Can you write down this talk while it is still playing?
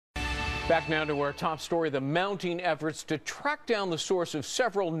Back now to our top story, the mounting efforts to track down the source of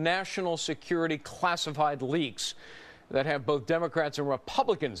several national security classified leaks that have both Democrats and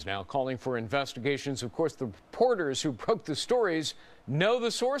Republicans now calling for investigations. Of course, the reporters who broke the stories know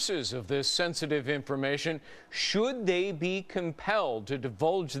the sources of this sensitive information. Should they be compelled to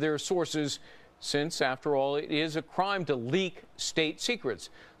divulge their sources, since, after all, it is a crime to leak state secrets?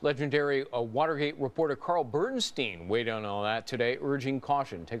 Legendary Watergate reporter Carl Bernstein weighed in on all that today, urging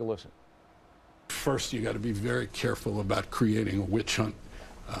caution. Take a listen. First, you got to be very careful about creating a witch hunt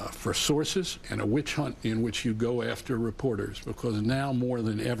for sources and a witch hunt in which you go after reporters, because now more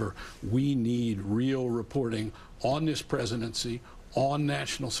than ever we need real reporting on this presidency, on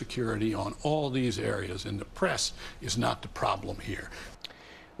national security, on all these areas, and the press is not the problem here.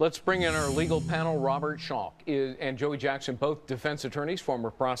 Let's bring in our legal panel. Robert Schalk and Joey Jackson, both defense attorneys, former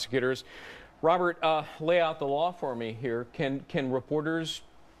prosecutors. Robert, lay out the law for me here. Can reporters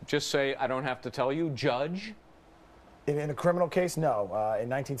just say, I don't have to tell you, judge? In a criminal case, no. In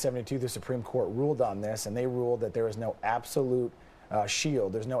 1972, the Supreme Court ruled on this, and they ruled that there is no absolute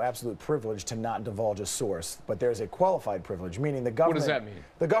shield. There's no absolute privilege to not divulge a source, but there's a qualified privilege, meaning the government. What does that mean?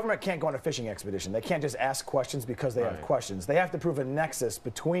 The government can't go on a fishing expedition. They can't just ask questions because they have questions. They have to prove a nexus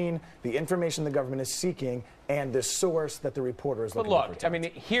between the information the government is seeking and the source that the reporter is looking for. But look, I mean,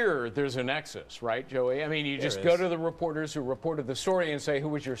 here there's a nexus, right, Joey? I mean, you just go to the reporters who reported the story and say, who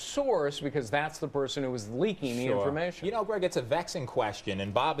was your source? Because that's the person who was leaking the information. You know, Greg, it's a vexing question,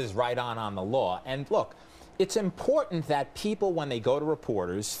 and Bob is right on the law. And look, it's important that people, when they go to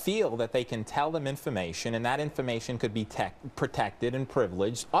reporters, feel that they can tell them information, and that information could be protected and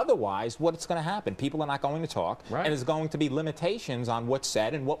privileged. Otherwise, what's going to happen? People are not going to talk, and there's going to be limitations on what's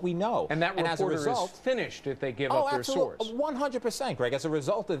said and what we know. And that reporter is finished if they give up their source. 100%, Greg. As a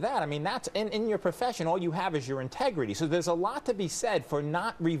result of that, I mean, that's in your profession, all you have is your integrity. So there's a lot to be said for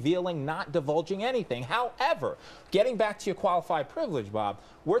not revealing, not divulging anything. However, getting back to your qualified privilege, Bob,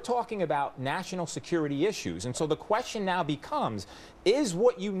 we're talking about national security issues. And so the question now becomes, is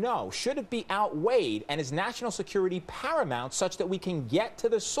what you know, should it be outweighed, and is national security paramount such that we can get to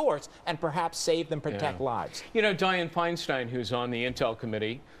the source and perhaps save and protect lives? You know, Dianne Feinstein, who's on the Intel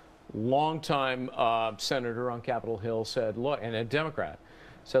Committee, longtime senator on Capitol Hill, said, look, and a Democrat,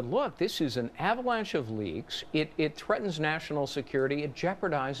 said, look, this is an avalanche of leaks. It threatens national security. It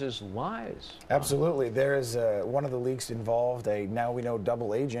jeopardizes lives. Absolutely. There is one of the leaks involved a, now we know,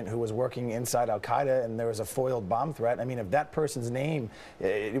 double agent who was working inside Al-Qaeda, and there was a foiled bomb threat. I mean, if that person's name,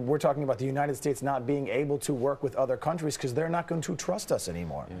 we're talking about the United States not being able to work with other countries because they're not going to trust us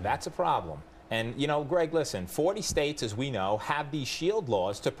anymore. That's a problem. And, you know, Greg, listen, 40 states, as we know, have these shield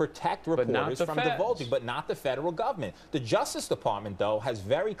laws to protect reporters from divulging, but not the federal government. The Justice Department, though, has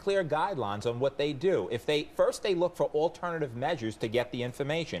very clear guidelines on what they do. If first they look for alternative measures to get the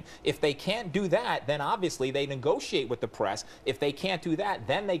information. If they can't do that, then obviously they negotiate with the press. If they can't do that,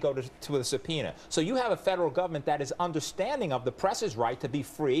 then they go to a subpoena. So you have a federal government that is understanding of the press's right to be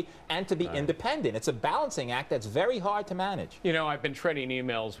free and to be independent. It's a balancing act that's very hard to manage. You know, I've been trading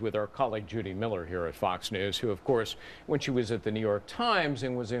emails with our colleague Judy Miller here at Fox News, who, of course, when she was at the New York Times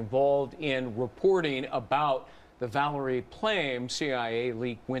and was involved in reporting about the Valerie Plame CIA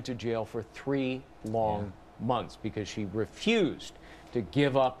leak, went to jail for 3 long months because she refused to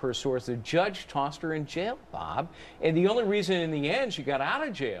give up her source. The judge tossed her in jail, Bob, and the only reason in the end she got out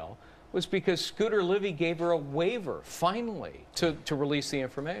of jail was because Scooter Libby gave her a waiver, finally, to release the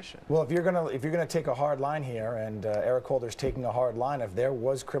information. Well, if you're gonna take a hard line here, and Eric Holder's taking a hard line, if there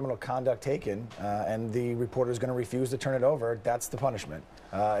was criminal conduct taken and the reporter's going to refuse to turn it over, that's the punishment.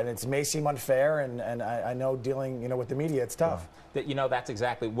 And it may seem unfair, and I know dealing, with the media, it's tough. That's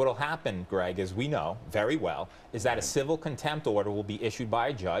exactly what will happen, Greg, as we know very well, is that a civil contempt order will be issued by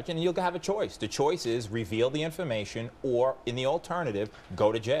a judge, and you'll have a choice. The choice is reveal the information, or, in the alternative,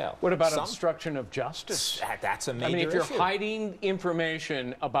 go to jail. What about obstruction of justice? That's a major issue. I mean, if you're hiding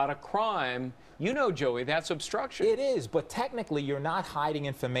information about a crime, you know, Joey, that's obstruction. It is, but technically you're not hiding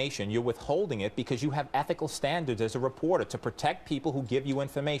information. You're withholding it because you have ethical standards as a reporter to protect people who give you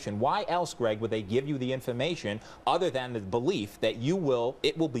information. Why else, Greg, would they give you the information other than the belief that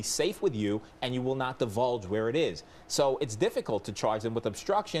it will be safe with you and you will not divulge where it is? So it's difficult to charge them with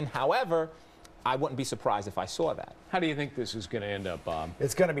obstruction. However, I wouldn't be surprised if I saw that. How do you think this is going to end up, Bob?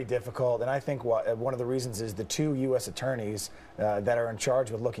 It's going to be difficult, and I think one of the reasons is the 2 U.S. attorneys that are in charge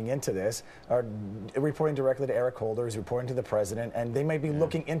with looking into this are reporting directly to Eric Holder, who's reporting to the president, and they may be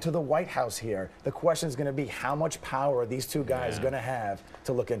looking into the White House here. The question is going to be how much power are these 2 guys going to have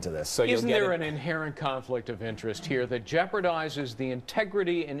to look into this? So isn't there an inherent conflict of interest here that jeopardizes the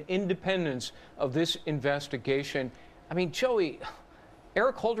integrity and independence of this investigation? I mean, Joey,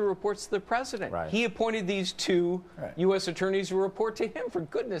 Eric Holder reports to the president. Right. He appointed these two U.S. attorneys who report to him, for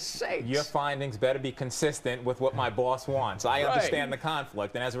goodness sakes. Your findings better be consistent with what my boss wants. I understand the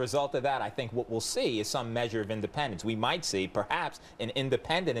conflict, and as a result of that, I think what we'll see is some measure of independence. We might see, perhaps, an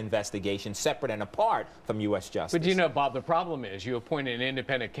independent investigation separate and apart from U.S. justice. But you know, Bob, the problem is you appoint an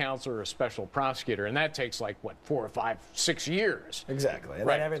independent counsel or a special prosecutor, and that takes like, what, 4 or 5, 6 years. Exactly. And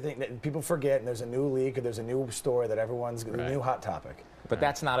then everything, people forget, and there's a new leak, or there's a new story that everyone's, a new hot topic. But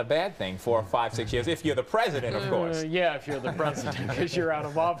that's not a bad thing, 4 or 5, 6 years, if you're the president, of course. Yeah, if you're the president, because you're out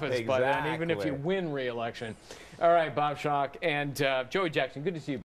of office. Exactly. But even if you win re-election. All right, Bob Schalk and Joey Jackson, good to see you.